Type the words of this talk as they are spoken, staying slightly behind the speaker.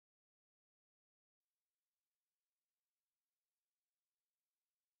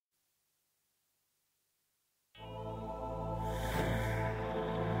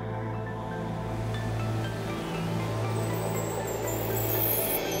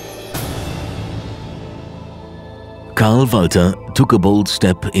Karl Walther took a bold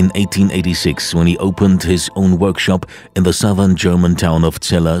step in 1886 when he opened his own workshop in the southern German town of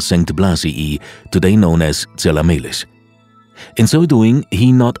Zella St. Blasii, today known as Zella-Mehlis. In so doing,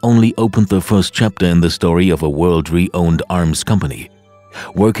 he not only opened the first chapter in the story of a world-renowned arms company.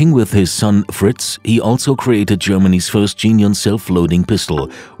 Working with his son Fritz, he also created Germany's first genuine self-loading pistol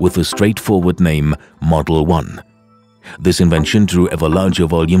with the straightforward name Model 1. This invention drew ever larger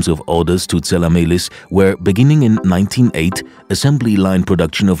volumes of orders to Zella-Mehlis, where, beginning in 1908, assembly line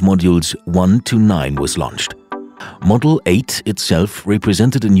production of modules 1 to 9 was launched. Model 8 itself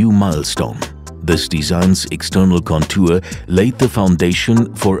represented a new milestone. This design's external contour laid the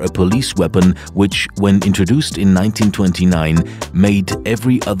foundation for a police weapon which, when introduced in 1929, made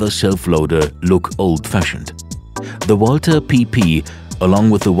every other self-loader look old-fashioned. The Walther PP,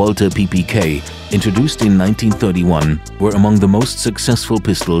 along with the Walther PPK, introduced in 1931, were among the most successful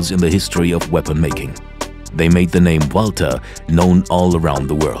pistols in the history of weapon making. They made the name Walther known all around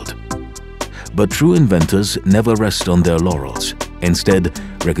the world. But true inventors never rest on their laurels. Instead,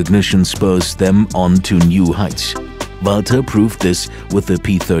 recognition spurs them on to new heights. Walther proved this with the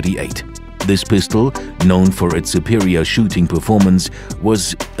P38. This pistol, known for its superior shooting performance,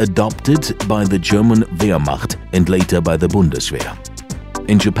 was adopted by the German Wehrmacht and later by the Bundeswehr.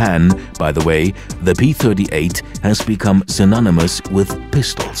 In Japan, by the way, the P38 has become synonymous with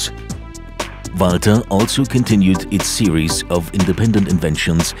pistols. Walther also continued its series of independent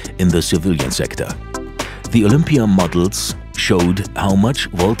inventions in the civilian sector. The Olympia models showed how much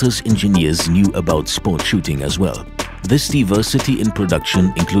Walther's engineers knew about sport shooting as well. This diversity in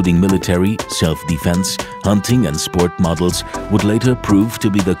production, including military, self-defense, hunting and sport models, would later prove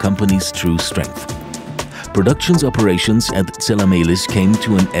to be the company's true strength. Production's operations at Zella-Mehlis came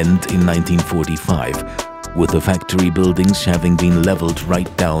to an end in 1945, with the factory buildings having been leveled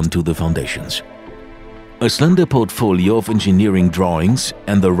right down to the foundations. A slender portfolio of engineering drawings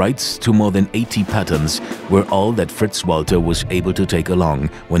and the rights to more than 80 patents were all that Fritz Walther was able to take along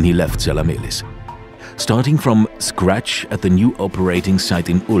when he left Zella-Mehlis. Starting from scratch at the new operating site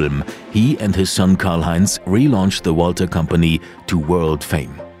in Ulm, he and his son Karl-Heinz relaunched the Walther company to world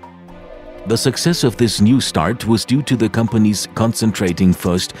fame. The success of this new start was due to the company's concentrating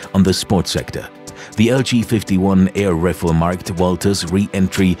first on the sports sector. The LG51 air rifle marked Walther's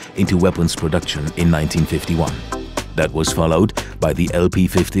re-entry into weapons production in 1951. That was followed by the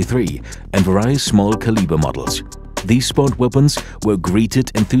LP53 and various small caliber models. These sport weapons were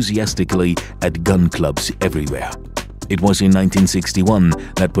greeted enthusiastically at gun clubs everywhere. It was in 1961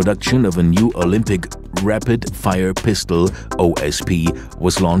 that production of a new Olympic rapid-fire pistol, OSP,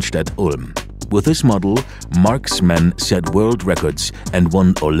 was launched at Ulm. With this model, marksmen set world records and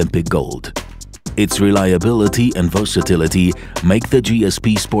won Olympic gold. Its reliability and versatility make the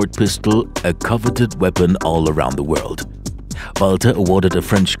GSP sport pistol a coveted weapon all around the world. Walther awarded a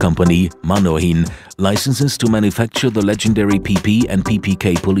French company, Manohin, licenses to manufacture the legendary PP and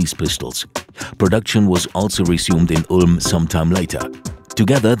PPK police pistols. Production was also resumed in Ulm sometime later.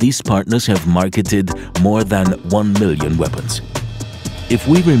 Together, these partners have marketed more than 1 million weapons. If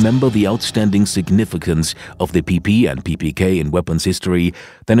we remember the outstanding significance of the PP and PPK in weapons history,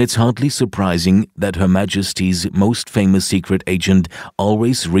 then it's hardly surprising that Her Majesty's most famous secret agent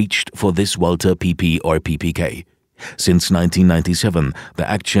always reached for this Walther PP or PPK. Since 1997, the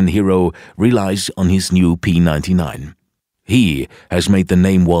action hero relies on his new P99. He has made the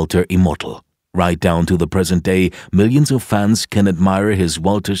name Walther immortal. Right down to the present day, millions of fans can admire his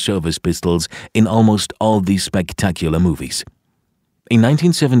Walther service pistols in almost all these spectacular movies. In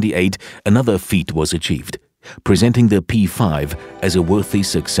 1978, another feat was achieved, presenting the P5 as a worthy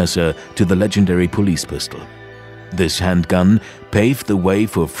successor to the legendary police pistol. This handgun paved the way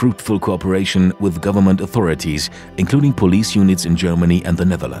for fruitful cooperation with government authorities, including police units in Germany and the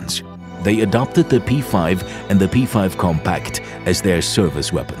Netherlands. They adopted the P5 and the P5 Compact as their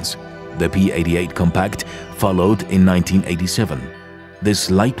service weapons. The P88 Compact followed in 1987. This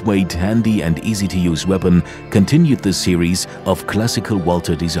lightweight, handy and easy-to-use weapon continued the series of classical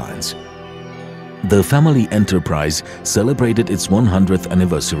Walther designs. The family enterprise celebrated its 100th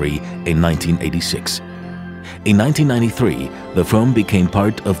anniversary in 1986. In 1993, the firm became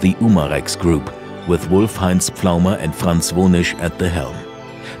part of the Umarex Group, with Wolf-Heinz Pflaumer and Franz Wonisch at the helm.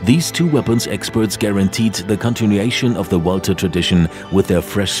 These two weapons experts guaranteed the continuation of the Walther tradition with their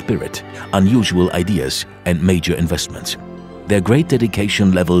fresh spirit, unusual ideas and major investments. Their great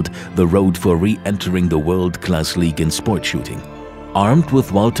dedication leveled the road for re-entering the world-class league in sport shooting. Armed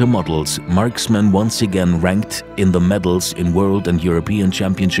with Walther models, marksmen once again ranked in the medals in world and European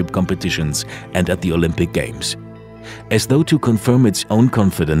championship competitions and at the Olympic Games. As though to confirm its own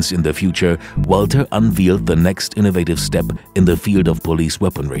confidence in the future, Walther unveiled the next innovative step in the field of police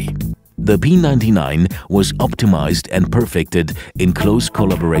weaponry. The P99 was optimized and perfected in close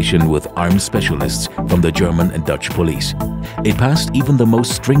collaboration with arms specialists from the German and Dutch police. It passed even the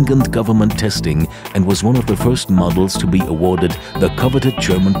most stringent government testing and was one of the first models to be awarded the coveted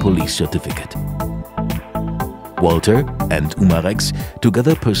German police certificate. Walther and Umarex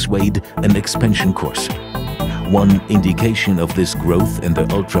together persuade an expansion course. One indication of this growth in the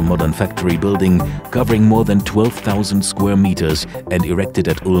ultra-modern factory building, covering more than 12,000 square meters and erected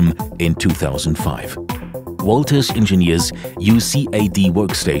at Ulm in 2005. Walther's engineers use CAD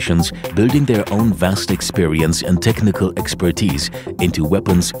workstations, building their own vast experience and technical expertise into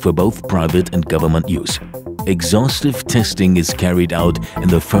weapons for both private and government use. Exhaustive testing is carried out in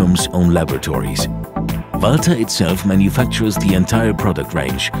the firm's own laboratories. Walther itself manufactures the entire product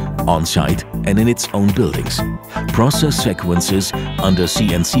range, on-site and in its own buildings. Process sequences under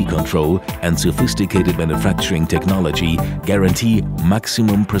CNC control and sophisticated manufacturing technology guarantee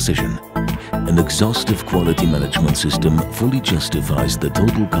maximum precision. An exhaustive quality management system fully justifies the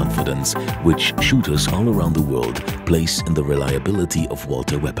total confidence which shooters all around the world place in the reliability of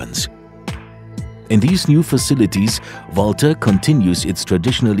Walther weapons. In these new facilities, Walther continues its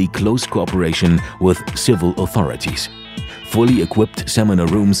traditionally close cooperation with civil authorities. Fully equipped seminar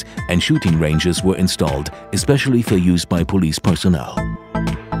rooms and shooting ranges were installed, especially for use by police personnel.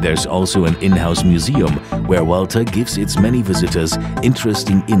 There's also an in-house museum where Walther gives its many visitors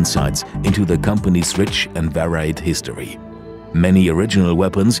interesting insights into the company's rich and varied history. Many original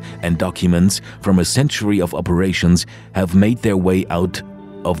weapons and documents from a century of operations have made their way out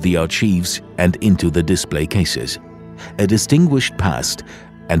of the archives and into the display cases. A distinguished past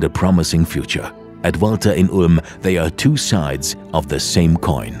and a promising future. At Walther in Ulm, they are two sides of the same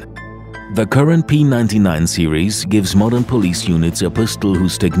coin. The current P99 series gives modern police units a pistol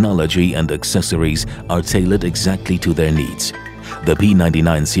whose technology and accessories are tailored exactly to their needs. The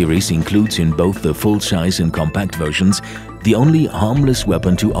P99 series includes in both the full-size and compact versions the only harmless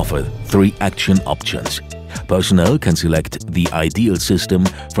weapon to offer 3 action options. Personnel can select the ideal system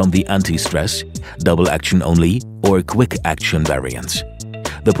from the anti-stress, double action only, or quick action variants.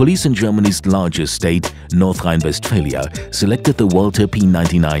 The police in Germany's largest state, North Rhine-Westphalia, selected the Walther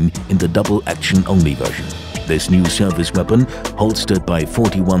P99 in the double action only version. This new service weapon, holstered by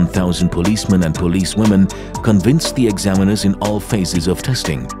 41,000 policemen and policewomen, convinced the examiners in all phases of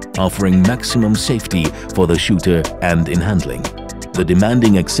testing, offering maximum safety for the shooter and in handling. The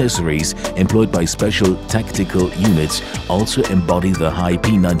demanding accessories employed by special tactical units also embody the high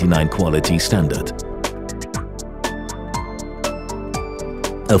P99 quality standard.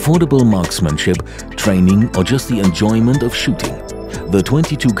 Affordable marksmanship, training, or just the enjoyment of shooting. The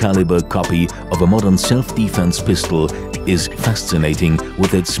 .22 caliber copy of a modern self-defense pistol is fascinating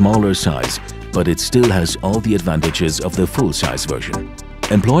with its smaller size, but it still has all the advantages of the full-size version.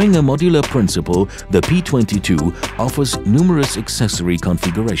 Employing a modular principle, the P22 offers numerous accessory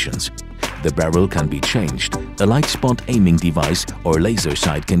configurations. The barrel can be changed, a light spot aiming device or laser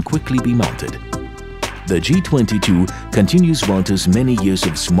sight can quickly be mounted. The G22 continues Walther's many years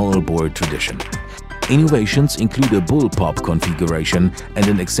of small bore tradition. Innovations include a bullpup configuration and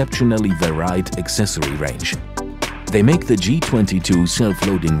an exceptionally varied accessory range. They make the G22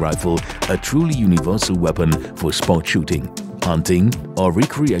 self-loading rifle a truly universal weapon for sport shooting, hunting, or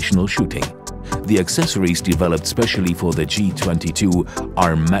recreational shooting. The accessories developed specially for the G22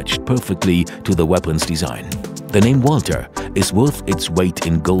 are matched perfectly to the weapon's design. The name Walther is worth its weight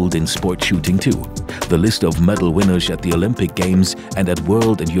in gold in sport shooting too. The list of medal winners at the Olympic Games and at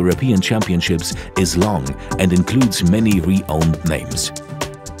World and European Championships is long and includes many re-owned names.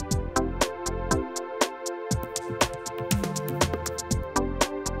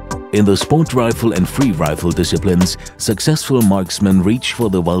 In the sport rifle and free rifle disciplines, successful marksmen reach for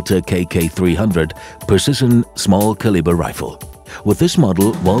the Walther KK300 precision small caliber rifle. With this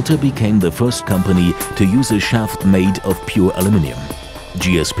model, Walther became the first company to use a shaft made of pure aluminum.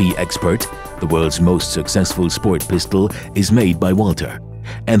 GSP Expert, the world's most successful sport pistol, is made by Walther.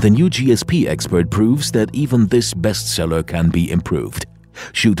 And the new GSP Expert proves that even this bestseller can be improved.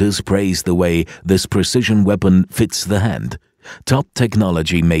 Shooters praise the way this precision weapon fits the hand. Top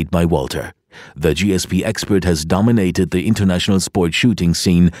technology made by Walther. The GSP Expert has dominated the international sport shooting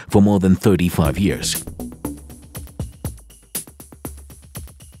scene for more than 35 years.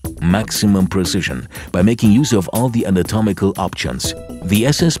 Maximum precision by making use of all the anatomical options. The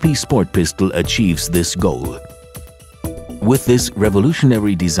SSP Sport Pistol achieves this goal. With this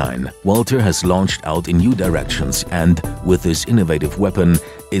revolutionary design, Walther has launched out in new directions and, with this innovative weapon,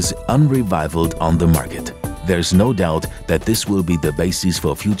 is unrivaled on the market. There's no doubt that this will be the basis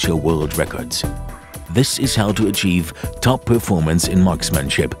for future world records. This is how to achieve top performance in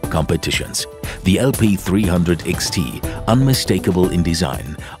marksmanship competitions. The LP300 XT, unmistakable in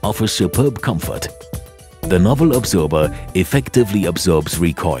design, offers superb comfort. The novel absorber effectively absorbs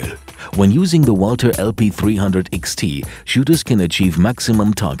recoil. When using the Walther LP300 XT, shooters can achieve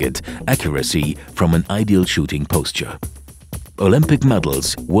maximum target accuracy from an ideal shooting posture. Olympic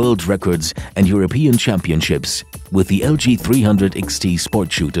medals, world records and European championships with the LG300 XT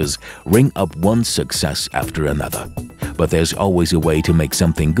sport shooters ring up one success after another. But there's always a way to make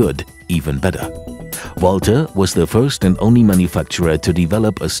something good even better. Walther was the first and only manufacturer to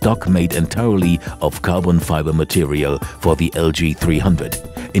develop a stock made entirely of carbon fiber material for the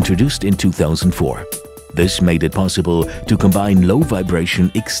LG300, introduced in 2004. This made it possible to combine low-vibration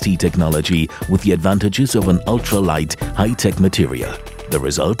XT technology with the advantages of an ultra-light, high-tech material. The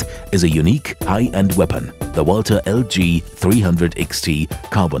result is a unique, high-end weapon, the Walther LG300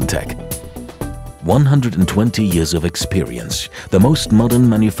 XT Carbon Tech. 120 years of experience, the most modern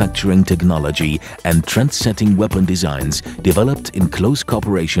manufacturing technology and trend-setting weapon designs developed in close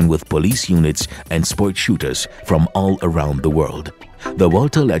cooperation with police units and sport shooters from all around the world. The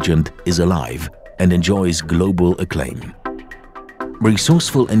Walther legend is alive and enjoys global acclaim.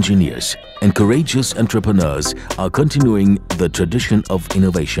 Resourceful engineers and courageous entrepreneurs are continuing the tradition of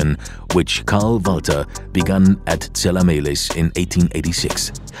innovation which Karl Walther began at Zella-Mehlis in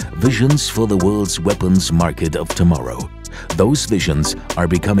 1886. Visions for the world's weapons market of tomorrow. Those visions are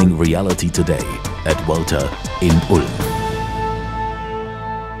becoming reality today at Walther in Ulm.